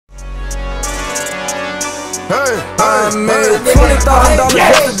I made $20,000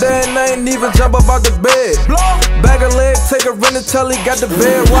 yesterday and I ain't even jump up out the bed. Bag a leg, take a rent until he got the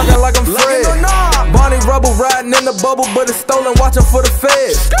bed, walking like I'm Fred. Bonnie Rubble riding in the bubble, but it's stolen, watching for the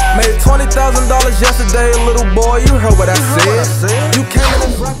feds. Made $20,000 yesterday, little boy, you heard what I said. You came in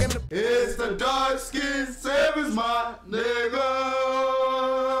and rockin' the... It's the dark skin savage, my nigga.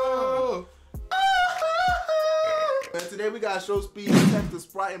 Man, today we got IShowSpeed, the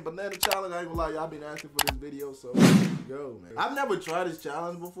Sprite and banana challenge. I ain't gonna lie, y'all been asking for this video, so go, man. I've never tried this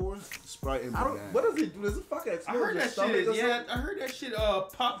challenge before. Sprite and banana. What does it do? Does it fucking explode your stomach? I heard that shit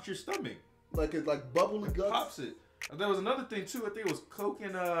pops your stomach. Like it's like bubbly guts. Pops it. There was another thing too. I think it was Coke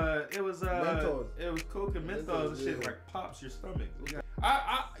and Mentos. It was Coke and Mentos and shit, like pops your stomach.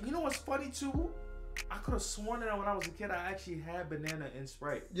 You know what's funny too? I could have sworn that when I was a kid, I actually had banana and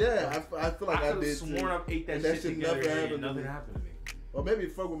Sprite. Yeah, I feel like I did too. I could have sworn I ate that shit together and nothing happened to me. Or maybe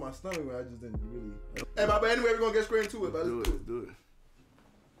it fucked with my stomach, but I just didn't really. Hey, but anyway, we're gonna get straight into it. Let's do it.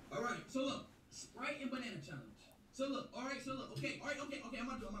 All right, so look, Sprite and banana challenge. So look, all right, okay, I'm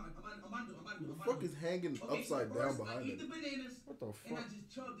gonna do it. What the fuck is hanging upside down behind it? I eat the bananas. What the fuck? And I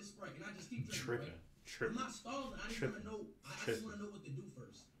just chug the Sprite, and I just keep drinking. Tripping. I'm not stalling. I just wanna know. I just wanna know what to do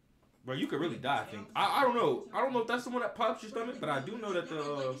first. Bro, you could really die, I think. I don't know. I don't know if that's the one that pops your stomach, but I do know that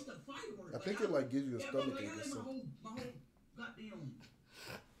the... I think it like gives you a stomach ache or something. My whole goddamn...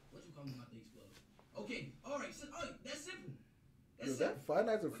 What you call me, my thing explode. Okay, alright, so, that's simple. Is that Five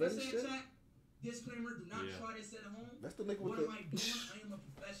Nights at Freddy's shit? Disclaimer, do not try this at home. That's the nigga with the... What am I doing? I am a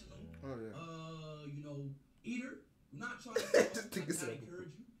professional, you know, eater. Do not try this at home. I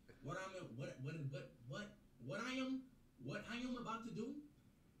encourage you. What I am about to do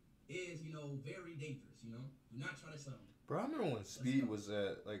is, you know, very dangerous, you know? Do not try this out. Bro, I remember when Speed was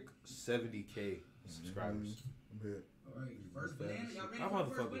at like 70K subscribers. I'm here. Alright, first banana, y'all ready That for the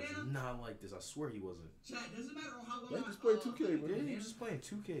motherfucker first banana? was not like this. I swear he wasn't. Chat, doesn't matter on how long They just play 2K, bro. Yeah, he was just playing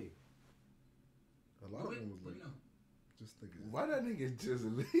 2K. A lot of them was like, just thinking. Why that nigga just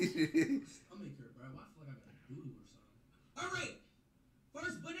leave? I'm in here, bro. I feel like I got a doodle or something. Alright,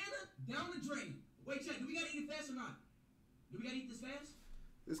 first banana, down the drain. Wait, chat, do we gotta eat it fast or not? Do we gotta eat this fast?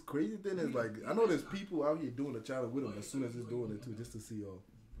 This crazy thing is like, I know there's people out here doing the challenge with them as soon as it's doing it too, just to see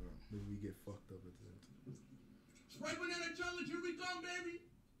maybe we get fucked up at the end. Sprite banana challenge, here we come, baby.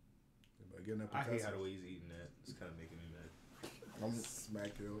 I hate how the way he's eating that. It's kind of making me mad. I'm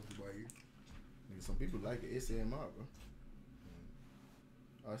smacking it off the bite. Some people like it. It's ASMR, bro.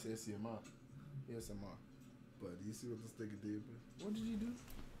 Oh, it's ASMR. ASMR. But do you see what this nigga did, bro? What did you do?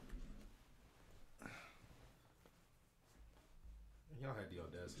 Y'all had the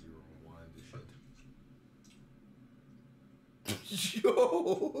audacity to rewind this shit. Yo.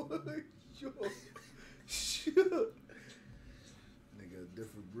 Nigga, a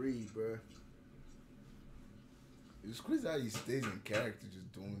different breed, bro. It's crazy how he stays in character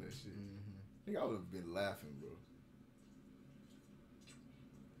just doing that shit. I think I would have been laughing, bro.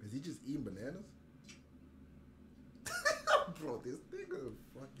 Is he just eating bananas? Bro, this nigga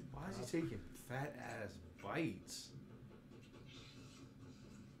fucking... Why is he taking fat ass bites?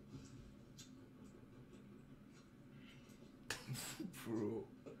 Bro.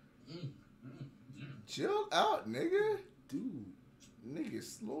 Chill out, nigga. Dude. Nigga,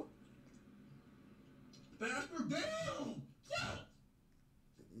 slow. Faster down!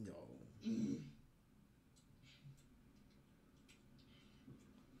 No.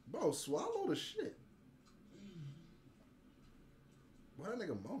 Bro, swallow the shit. Why that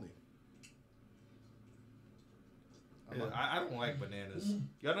nigga moaning? I don't like bananas.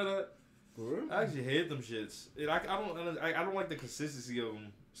 Y'all know that? For real? I actually hate them shits. I don't like the consistency of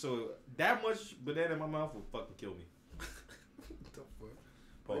them. So that much banana in my mouth will fucking kill me. What the fuck?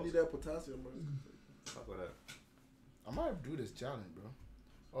 Pause. I need that potassium, bro. Fuck with that. I might do this challenge, bro.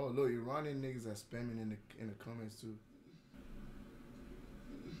 Oh, look, Iranian niggas are spamming in the comments too.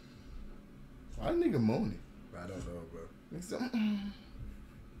 Why nigga moaning? I don't know, bro. Nigga,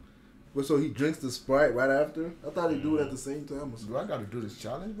 But so he drinks the Sprite right after? I thought he'd do it at the same time. do I gotta do this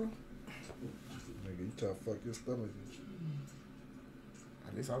challenge, bro? Nigga, you try to fuck your stomach.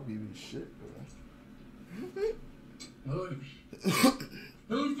 At least I'll be eating shit, bro.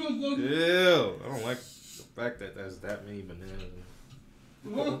 Ew. I don't like the fact that there's that many bananas.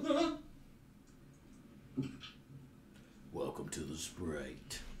 Welcome to the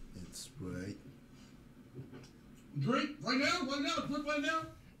Sprite. It's Sprite. Drink right now, drink right now.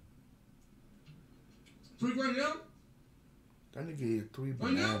 Drink right now. That nigga ate 3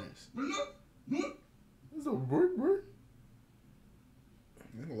 Right now. bananas. Right now. Do it. That's a word, bro.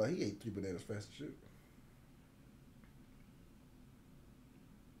 I ain't gonna lie, he ate 3 bananas fast as shit.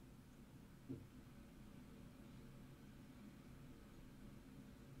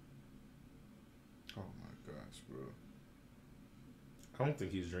 bro. I don't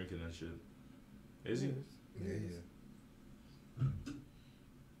think he's drinking that shit. Is he? Yeah.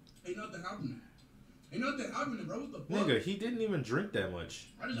 Ain't nothing happening. Ain't nothing happening, bro. What the fuck? Nigga, he didn't even drink that much.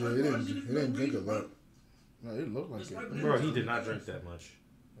 Yeah, he didn't drink a lot. No, it looked like it. Bro, he did not drink that much.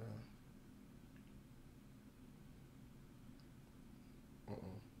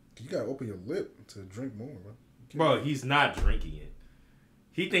 You gotta open your lip to drink more, bro. Bro, he's not drinking it.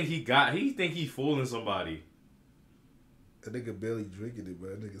 He think he fooling somebody. That nigga barely drinking it,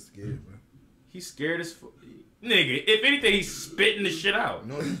 bro. That nigga scared, bro. He's scared as fuck. Nigga, if anything, he's spitting the shit out.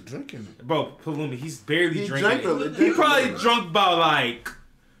 No, he's drinking it. Bro, Palumi, he's barely drinking it. He He probably drunk about like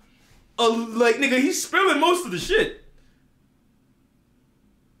nigga, he's spilling most of the shit.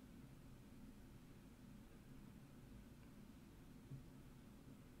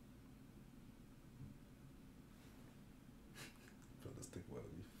 Let's think about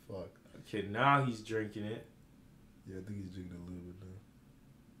it. Fuck. Okay, now he's drinking it. Yeah, I think he's drinking a little bit now.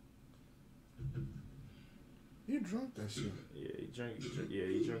 You drunk that shit. Yeah,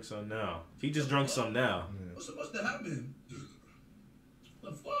 he drank some now. He just drunk some now. Yeah. What's supposed to happen?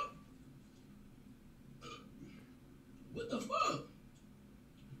 The fuck? What the fuck?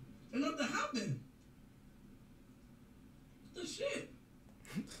 Ain't nothing happened. What the shit?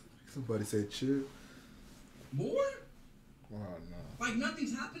 Somebody said chill. More? Oh, no. Like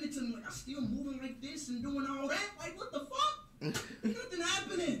nothing's happening to me. Like I'm still moving like this and doing all that. Like what the fuck? Ain't nothing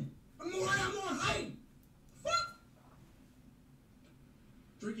happening. I'm more hype. Fuck.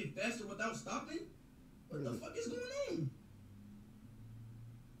 Drinking faster without stopping? What the fuck is going on?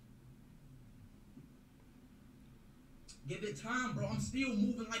 Give it time, bro. I'm still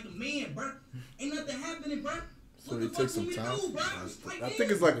moving like a man, bro. Ain't nothing happening, bro. So What it the takes fuck some do time. we do, bro? I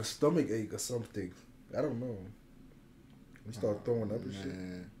think it's like a stomach ache or something. I don't know. We start throwing up and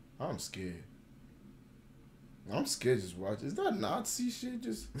shit. I'm scared. I'm scared just watch. Is that Nazi shit?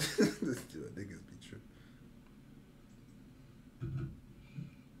 Just niggas be tripping.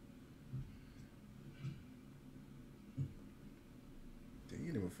 He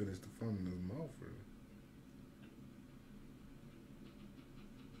didn't even finish the foam in his mouth, bro.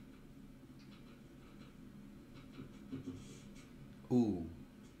 Ooh.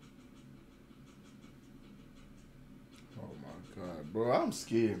 Oh my god, bro, I'm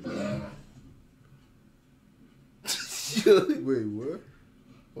scared, bro. Wait, what?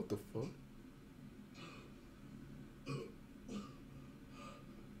 What the fuck?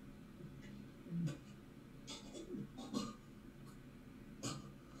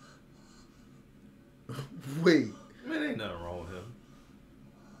 Wait. Man, ain't nothing wrong with him.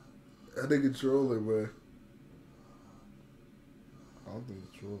 That nigga trolling, bro. I don't think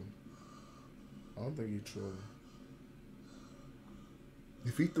he's trolling. I don't think he's trolling.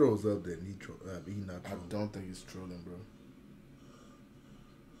 If he throws up, then he not trolling. I don't think he's trolling, bro.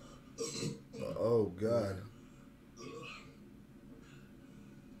 Oh, God.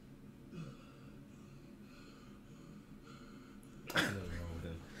 Nothing wrong with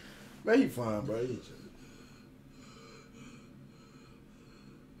him. Man, he fine, bro. He ain't chilling.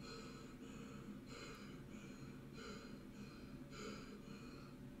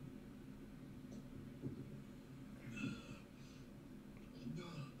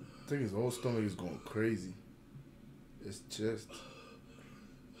 I think his whole stomach is going crazy. His chest.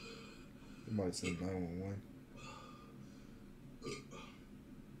 He might say 911.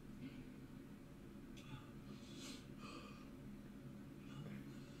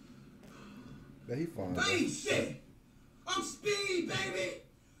 Yeah, he fine. Hey, shit! I'm speed, baby!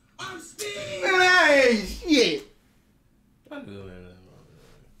 I'm speed! Hey, shit! I knew it.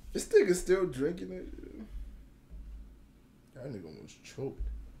 This nigga still drinking it. That nigga almost choked.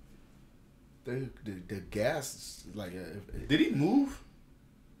 The gas, like... Did he move?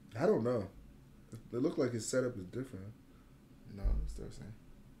 I don't know. It looked like his setup is different. No, it's still the same.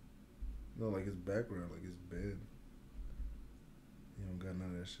 No, like his background, like his bed. He don't got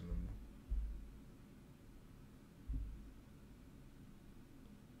none of that shit no more.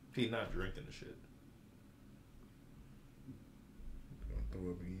 He not drinking the shit. Gonna throw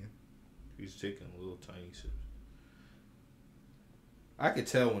up again. He's taking a little tiny sip. I could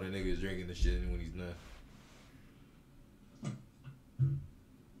tell when a nigga is drinking the shit and when he's not.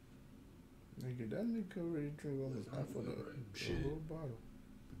 Nigga, that nigga already drink almost half of the whole bottle.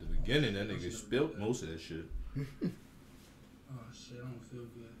 At the beginning, that nigga spilled most of that shit. Oh shit, I don't feel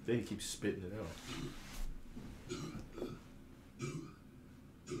good. Then he keeps spitting it out.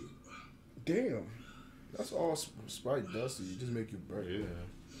 Damn. That's all Sprite does to you. Just make you burp.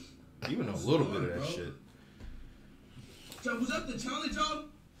 Yeah. Even a little bit of that shit. So was that the challenge, y'all?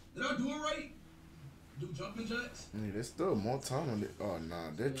 Did I do it right? Do jumping jacks. Yeah, there's still more time on it. Oh nah,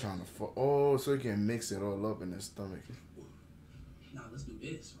 they're trying to fuck. Oh, so you can mix it all up in the stomach. Nah, let's do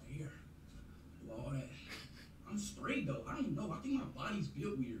this right here. Do all that. I'm straight though. I don't know. I think my body's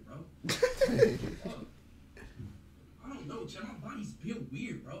built weird, bro. I don't know, Chad. My body's built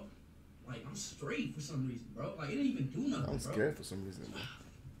weird, bro. Like I'm straight for some reason, bro. Like it didn't even do nothing. I'm bro. scared for some reason.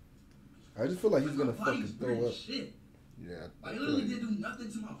 Bro. I just feel like he's gonna my body's fucking weird throw as up. shit. Yeah. Like, it literally didn't do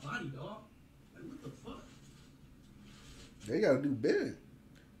nothing to my body, dog. Like, what the fuck? They gotta do big.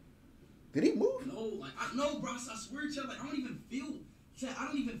 Did he move? No, like, no, bro. I swear to you, like, I don't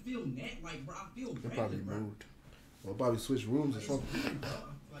even feel net. Like, bro, I feel He regular, probably bro. moved. Or probably switch rooms or Like, something. it's weird, bro.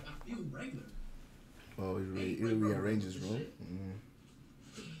 Like, I feel regular. Oh, he Like, bro, rearranged his room.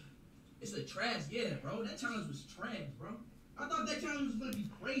 It's a trash, yeah, bro. That challenge was trash, bro. I thought that challenge was gonna be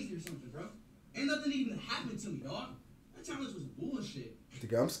crazy or something, bro. Ain't nothing even happened to me, dog. That challenge was bullshit.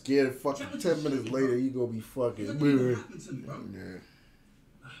 Nigga, I'm scared. Fucking Challenge 10 is minutes shit, later, bro. you gonna be fucking Nothing even weird. happened to me, bro. Yeah.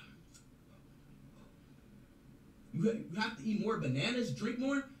 You have to eat more bananas, drink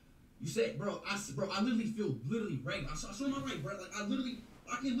more. You said, bro, I literally feel regular. I saw my right, bro. Like I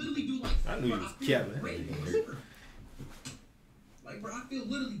can literally do like. I knew bro, you was feel capping. great, bro. Like, bro, I feel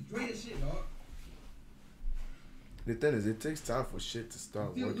literally great as shit, dog. The thing is, it takes time for shit to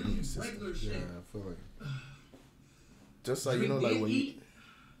start I feel working in literally your system. regular Yeah, shit. I feel like. Just like, you know, like when you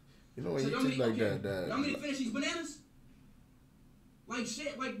know, when So you y'all take mean- like okay, that. Y'all mean to finish these bananas? Like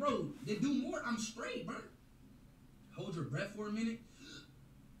shit, like bro, they do more. I'm straight, bro. Hold your breath for a minute.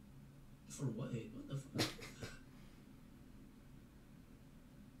 For what? What the fuck?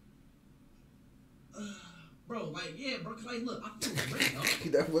 Bro, like yeah, bro. Cause like look, I feel great,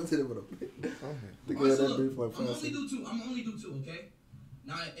 dog. That wasn't even a bit. Think Alright, of so that look, brief like I'm 5 only seconds. do 2. I'm only do 2, okay?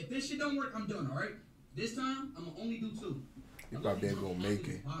 Now, if this shit don't work, I'm done, all right? This time, I'm gonna only do 2. You probably ain't gonna make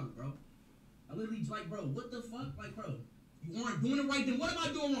it. Bottle, bro. I literally like, bro, what the fuck? Like, bro, you aren't doing it right, then what am I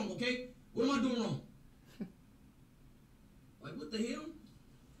doing wrong, okay? What am I doing wrong? Like, what the hell?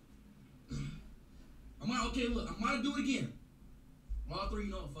 Okay, look, I'm gonna do it again. All 3,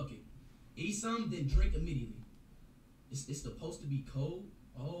 you know what, fuck it. Eat some, then drink immediately. It's supposed to be cold.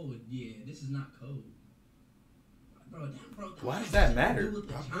 Oh, yeah, this is not cold. Bro, why does that matter?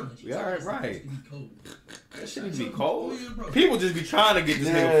 Yeah, right. That shouldn't be cold. People just be trying to get this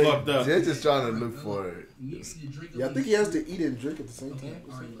nigga fucked up. They're just trying to look for it. Yeah, I think he has to eat and drink at the same Okay, time.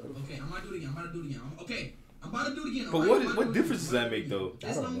 all right, okay, I'm about to do it again. I'm about to do it again. Okay, I'm about to do it again. But alright? what difference does that make though?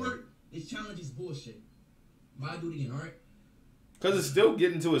 This don't work. This challenge is bullshit. I'm about to do it again, alright? Because it's still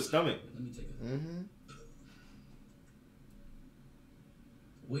getting to his stomach. Let me take it. Mm-hmm.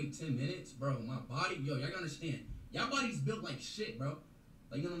 Wait 10 minutes, bro. My body, yo, y'all gotta understand. Y'all body's built like shit, bro.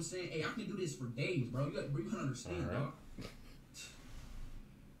 Like, you know what I'm saying? Hey, I can do this for days, bro. You gotta understand, All right. dog.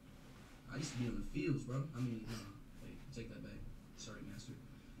 I used to be in the fields, bro. I mean, wait, take that back. Sorry, master.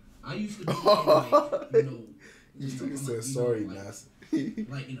 I used to be in, like, you know. You still know, said like, sorry, like, Nas.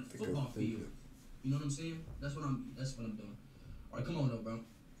 like in a football field. You know what I'm saying? That's what I'm doing. All right, come on, though, bro.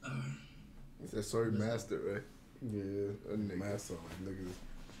 He said sorry, master, right? Yeah, A nigga. master like niggas.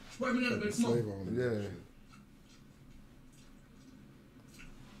 Sprite banana, baby, come Slave on. on Yeah.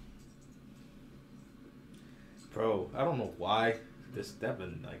 Bro, I don't know why that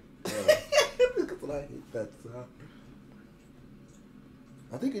been like. Because I hate that sound.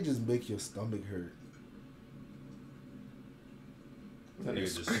 I think it just makes your stomach hurt. That nigga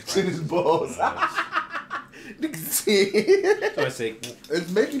just Scratching his balls. Nigga see. So I say, It's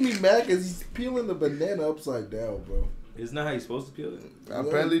making me mad because he's peeling the banana upside down, bro. isn't that how you supposed to peel it?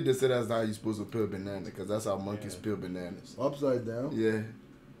 Apparently, they said that's how you supposed to peel banana, because that's how monkeys peel bananas. Upside down? Yeah.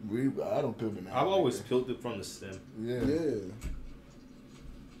 I don't peel bananas. I've always peeled it from the stem. Yeah. Yeah.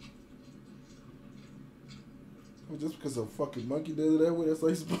 Well, just because a fucking monkey does it that way, that's how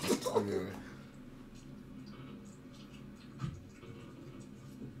you're supposed to talk. Yeah.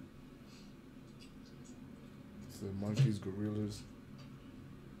 So monkeys, gorillas.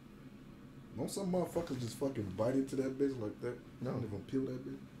 Don't some motherfuckers just fucking bite into that bitch like that? No. Don't even peel that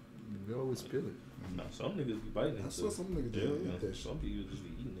bitch? They always peel it. No, some niggas be biting I into saw it. some niggas Yeah, just yeah. eat that shit. Some people just be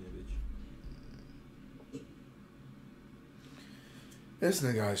eating that bitch. This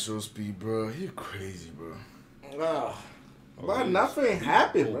nigga IShowSpeed, bro. He crazy, bro. Ah. Oh, But he nothing just- he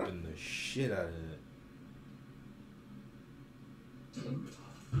happened, bro. opened the shit out of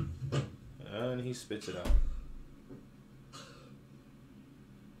it. And he spits it out.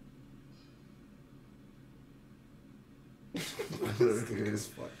 This nigga is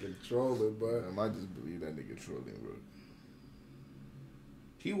fucking trolling, bro. I might just believe that nigga trolling, bro.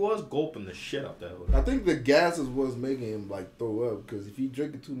 He was gulping the shit out that I think the gases was making him like throw up because if he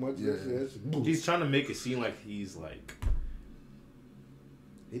drinking too much, he's trying to make it seem like he's like.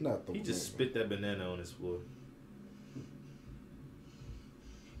 He not throwing. He just spit that banana on his floor.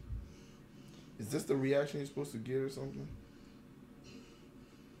 Is this the reaction you're supposed to get or something?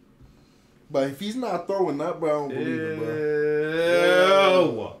 But if he's not throwing that, bro, I don't believe it, bro.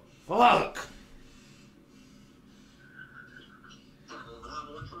 Ew. Fuck.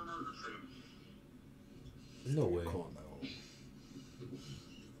 No way.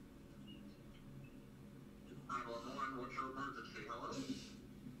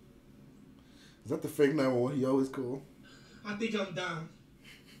 Is that the fake 911 he always call? I think I'm down.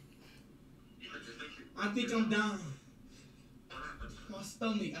 I think I'm down. My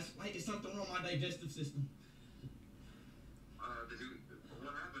stomach. It's something wrong with my digestive system.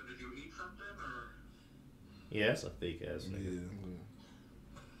 What happened? Did you eat something or? Yeah, that's a fake ass nigga. Yeah.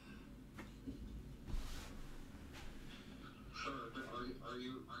 Are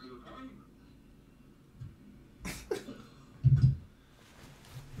you okay?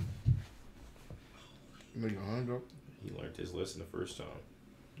 Nigga hung up. He learned his lesson the first time.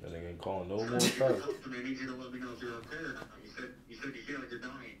 That nigga ain't calling no more shots. I need you to let me know if you're okay or not. You said you feel like you're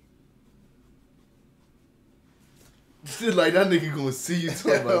dying. Shit like that nigga gonna see you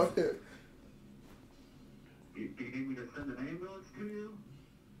talking about. Do you need me to send an ambulance to you?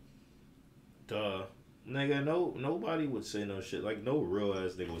 Duh. Nigga, nobody would say no shit. Like, no real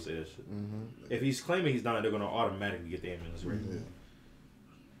ass nigga would say that shit. Mm-hmm. If he's claiming he's dying, they're gonna automatically get the ambulance right Yeah.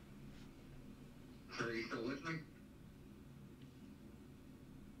 So are you still listening?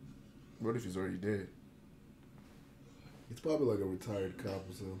 What if he's already dead? He's probably like a retired cop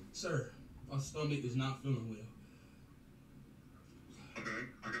or something. Sir, my stomach is not feeling well. Okay,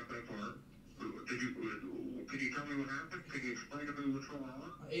 I got that part. Can you tell me what happened? Can you explain to me what's going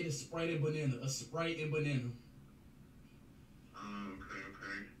on? I ate a Sprite and banana. A Sprite and banana. Oh,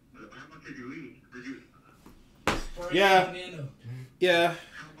 okay. How much did you eat? Sprite Yeah. and banana. Yeah.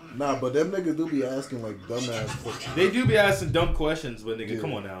 Nah, but them niggas do be asking like dumbass questions. They do be asking dumb questions, but nigga, Yeah.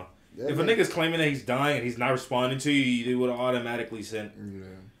 come on now. Yeah, If a man. nigga's claiming that he's dying and he's not responding to you, they would automatically send. Yeah.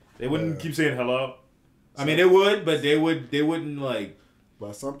 They wouldn't keep saying hello. I mean, they would, but they wouldn't like.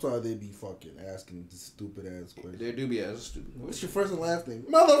 But sometimes they be fucking asking stupid ass questions. They do be asking stupid. What's your first and last name?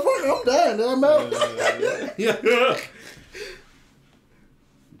 Motherfucker, I'm dying. I'm out. Yeah.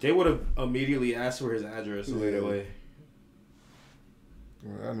 Jay would have immediately asked for his address right away.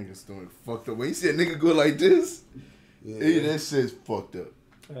 Well, that nigga's stomach fucked up. When you see a nigga go like this, yeah, that shit's fucked up.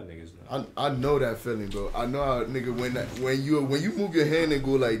 That nigga's not. I know that feeling, bro. I know how nigga when you move your hand and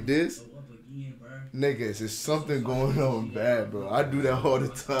go like this, Go up again, bro. nigga, there's something going on bad, bro. I do that all the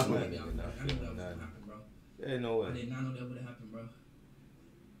time. I knew that was gonna happen, bro. Ain't no I way. did not know that would have happened, bro.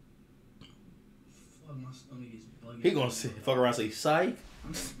 Fuck, my stomach is bugging. He gonna say, fuck around and say, psych.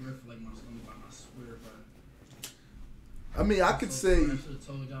 I'm scared for like my stomach, but I swear, bro. I mean, I could say. I should have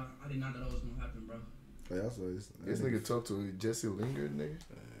told y'all. I did not know that was gonna happen, bro. Yeah, this nigga talked to Jesse Lingard, nigga.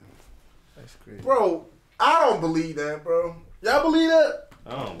 That's crazy. Bro, I don't believe that, bro. Y'all believe that?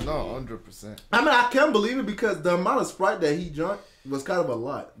 Oh No, 100%. I mean, I can believe it because the amount of Sprite that he drank was kind of a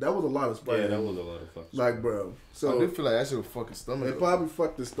lot. That was a lot of Sprite. Yeah, that was a lot of fucking. Like, bro. I So do feel like that shit would fuck his stomach it up. probably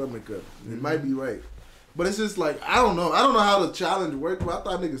fucked his stomach up. It might be right. But it's just like, I don't know. I don't know how the challenge worked, but I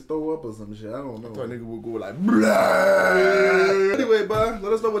thought niggas throw up or some shit. I don't know. I thought nigga would go like, blah. Anyway, bro,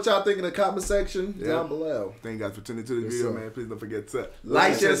 let us know what y'all think in the comment section down below. Thank you guys for tuning to the Yes, video, sir. man. Please don't forget to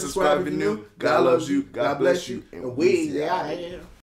Like, share, subscribe if you're new. God loves you. God bless you. And we out here.